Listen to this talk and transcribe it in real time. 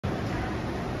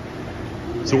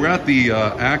So we're at the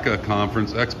ACA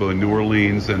conference expo in New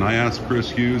Orleans, and I asked Chris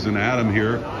Hughes and Adam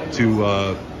here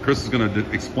to, Chris is going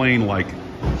to explain like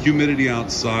humidity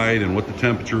outside and what the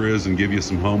temperature is and give you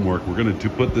some homework. We're going to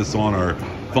put this on our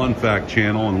Fun Fact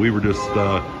channel, and we were just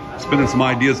spinning some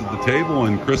ideas at the table,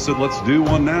 and Chris said, let's do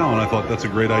one now, and I thought that's a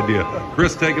great idea.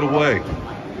 Chris, take it away.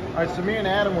 All right, so me and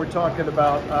Adam were talking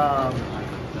about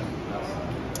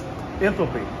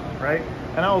enthalpy, right?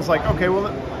 And I was like, okay,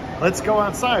 well, let's go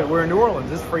outside. We're in New Orleans.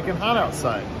 It's freaking hot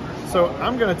outside. So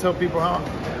I'm going to tell people how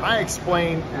I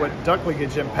explain what duct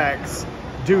leakage impacts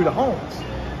do to homes.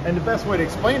 And the best way to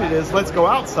explain it is, let's go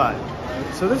outside.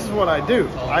 So this is what I do.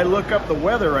 I look up the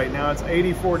weather right now. It's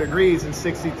 84 degrees and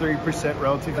 63%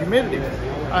 relative humidity.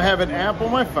 I have an app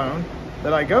on my phone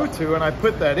that I go to, and I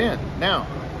put that in. Now,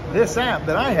 this app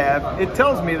that I have, it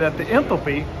tells me that the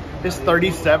enthalpy is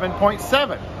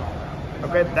 37.7.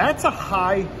 Okay, that's a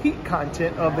high heat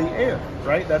content of the air,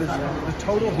 right? That is the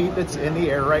total heat that's in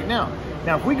the air right now.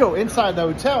 Now, if we go inside the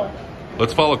hotel.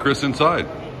 Let's follow Chris inside.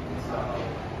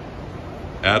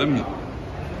 Adam? It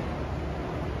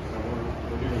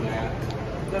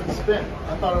doesn't spin.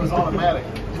 I thought it was automatic.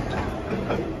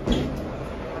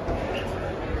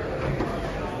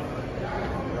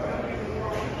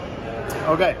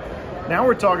 Okay, now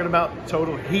we're talking about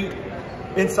total heat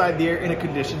inside the air in a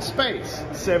conditioned space,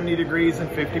 70 degrees and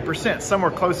 50%,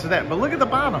 somewhere close to that. But look at the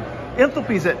bottom.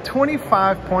 Enthalpy is at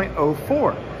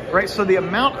 25.04, right? So the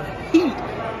amount of heat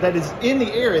that is in the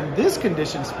air in this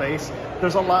conditioned space,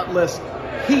 there's a lot less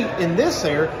heat in this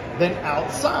air than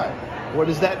outside. What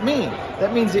does that mean?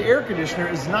 That means the air conditioner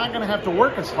is not going to have to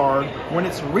work as hard when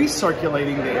it's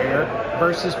recirculating the air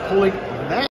versus pulling